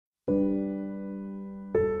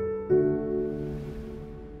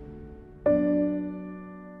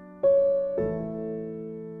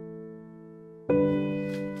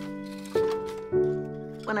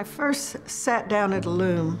I first sat down at a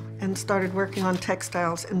loom and started working on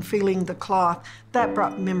textiles and feeling the cloth, that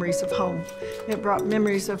brought memories of home. It brought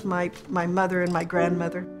memories of my mother and my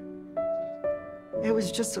grandmother. It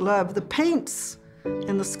was just a love. The paints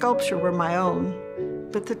and the sculpture were my own,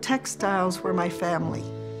 but the textiles were my family.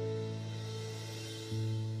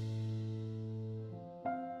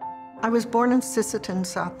 I was born in Sisseton,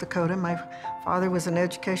 South Dakota. My father was an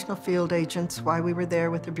educational field agent while we were there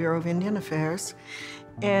with the Bureau of Indian Affairs.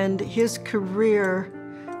 And his career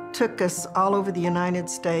took us all over the United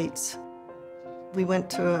States. We went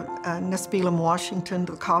to Nespelam, Washington,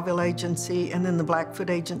 the Colville Agency, and then the Blackfoot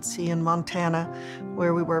Agency in Montana,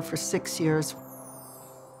 where we were for 6 years.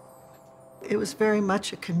 It was very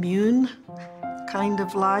much a commune kind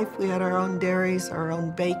of life. We had our own dairies, our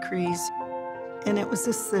own bakeries. And it was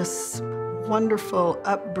just this wonderful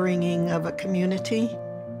upbringing of a community.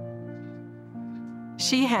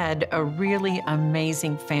 She had a really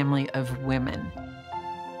amazing family of women.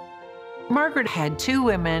 Margaret had two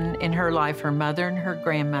women in her life, her mother and her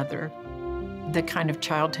grandmother. The kind of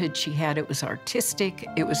childhood she had, it was artistic,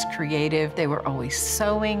 it was creative. They were always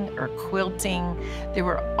sewing or quilting. They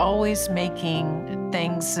were always making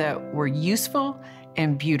things that were useful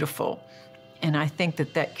and beautiful. And I think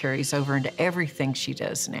that that carries over into everything she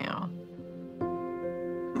does now.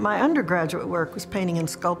 My undergraduate work was painting and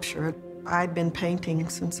sculpture. I'd been painting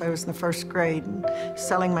since I was in the first grade and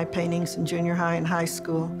selling my paintings in junior high and high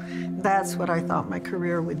school. That's what I thought my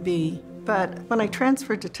career would be. But when I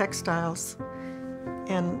transferred to textiles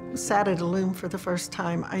and sat at a loom for the first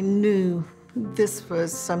time, I knew this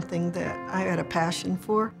was something that I had a passion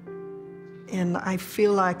for. And I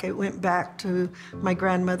feel like it went back to my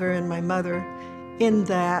grandmother and my mother in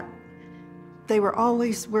that they were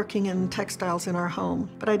always working in textiles in our home.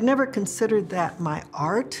 But I'd never considered that my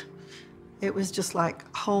art. It was just like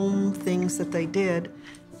home things that they did.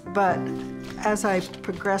 But as I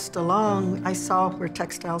progressed along, I saw where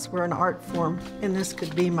textiles were an art form, and this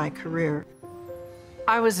could be my career.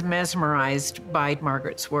 I was mesmerized by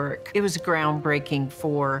Margaret's work. It was groundbreaking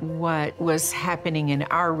for what was happening in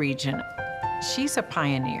our region. She's a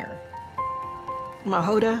pioneer.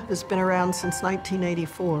 Mahota has been around since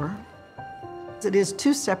 1984. It is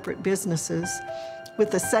two separate businesses with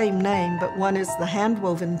the same name, but one is the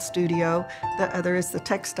handwoven studio, the other is the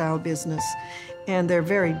textile business, and they're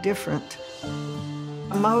very different.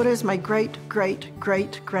 Mahota is my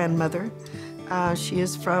great-great-great-grandmother. She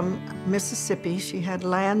is from Mississippi. She had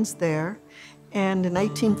lands there, and in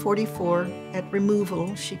 1844, at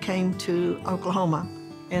removal, she came to Oklahoma.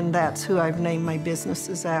 And that's who I've named my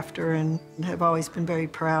businesses after and have always been very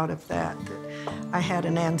proud of that I had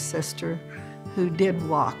an ancestor who did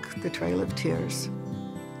walk the Trail of Tears.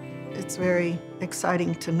 It's very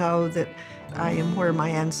exciting to know that I am where my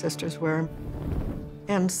ancestors were.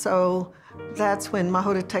 And so that's when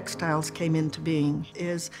Mahota Textiles came into being,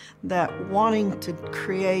 is that wanting to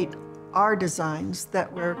create our designs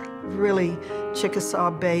that were really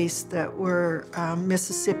Chickasaw-based, that were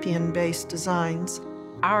Mississippian-based designs.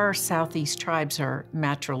 Our Southeast tribes are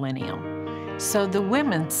matrilineal, so the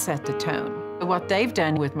women set the tone. What they've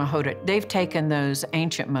done with Mahota, they've taken those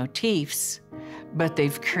ancient motifs, but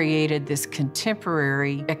they've created this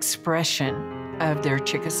contemporary expression of their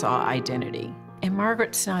Chickasaw identity. And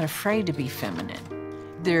Margaret's not afraid to be feminine.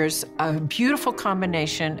 There's a beautiful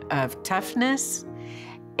combination of toughness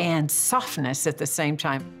and softness at the same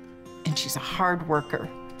time, and she's a hard worker.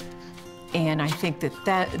 And I think that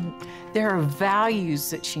there are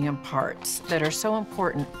values that she imparts that are so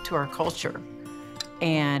important to our culture.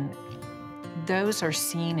 And those are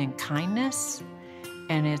seen in kindness,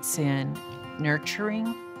 and it's in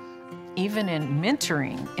nurturing, even in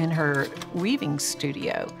mentoring in her weaving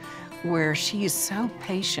studio, where she is so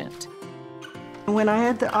patient. When I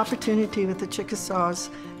had the opportunity with the Chickasaws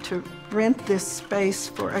to rent this space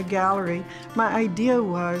for a gallery, my idea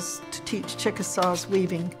was to teach Chickasaws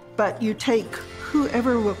weaving. But you take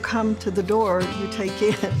whoever will come to the door, you take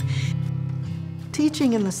in.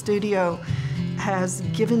 Teaching in the studio has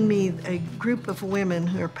given me a group of women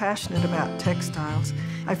who are passionate about textiles.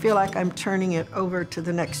 I feel like I'm turning it over to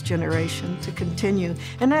the next generation to continue.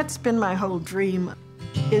 And that's been my whole dream,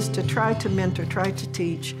 is to try to mentor, try to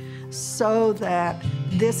teach, so that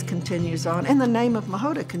this continues on, and the name of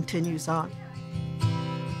Mahota continues on.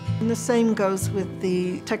 And the same goes with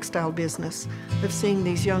the textile business, of seeing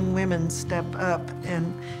these young women step up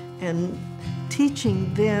and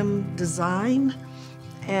teaching them design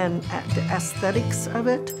and the aesthetics of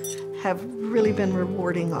it have really been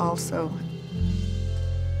rewarding also.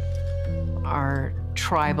 Our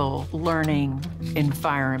tribal learning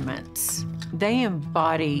environments They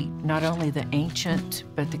embody not only the ancient,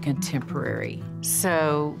 but the contemporary.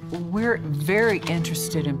 So we're very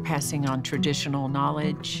interested in passing on traditional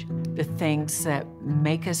knowledge, the things that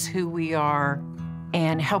make us who we are,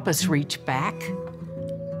 and help us reach back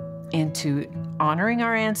into honoring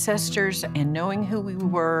our ancestors and knowing who we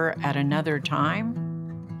were at another time.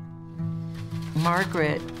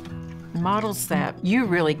 Margaret models that you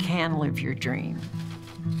really can live your dream.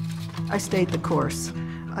 I stayed the course.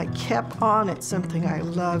 I kept on at something I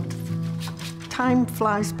loved. Time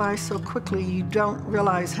flies by so quickly, you don't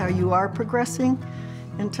realize how you are progressing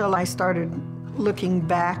until I started looking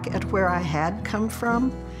back at where I had come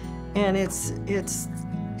from. And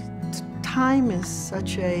time is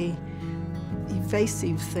such a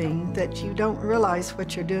evasive thing that you don't realize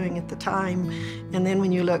what you're doing at the time. And then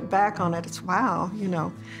when you look back on it, it's wow, you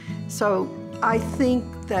know. So I think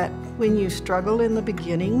that when you struggle in the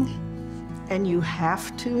beginning and you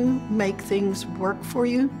have to make things work for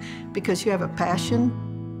you because you have a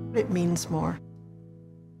passion, it means more.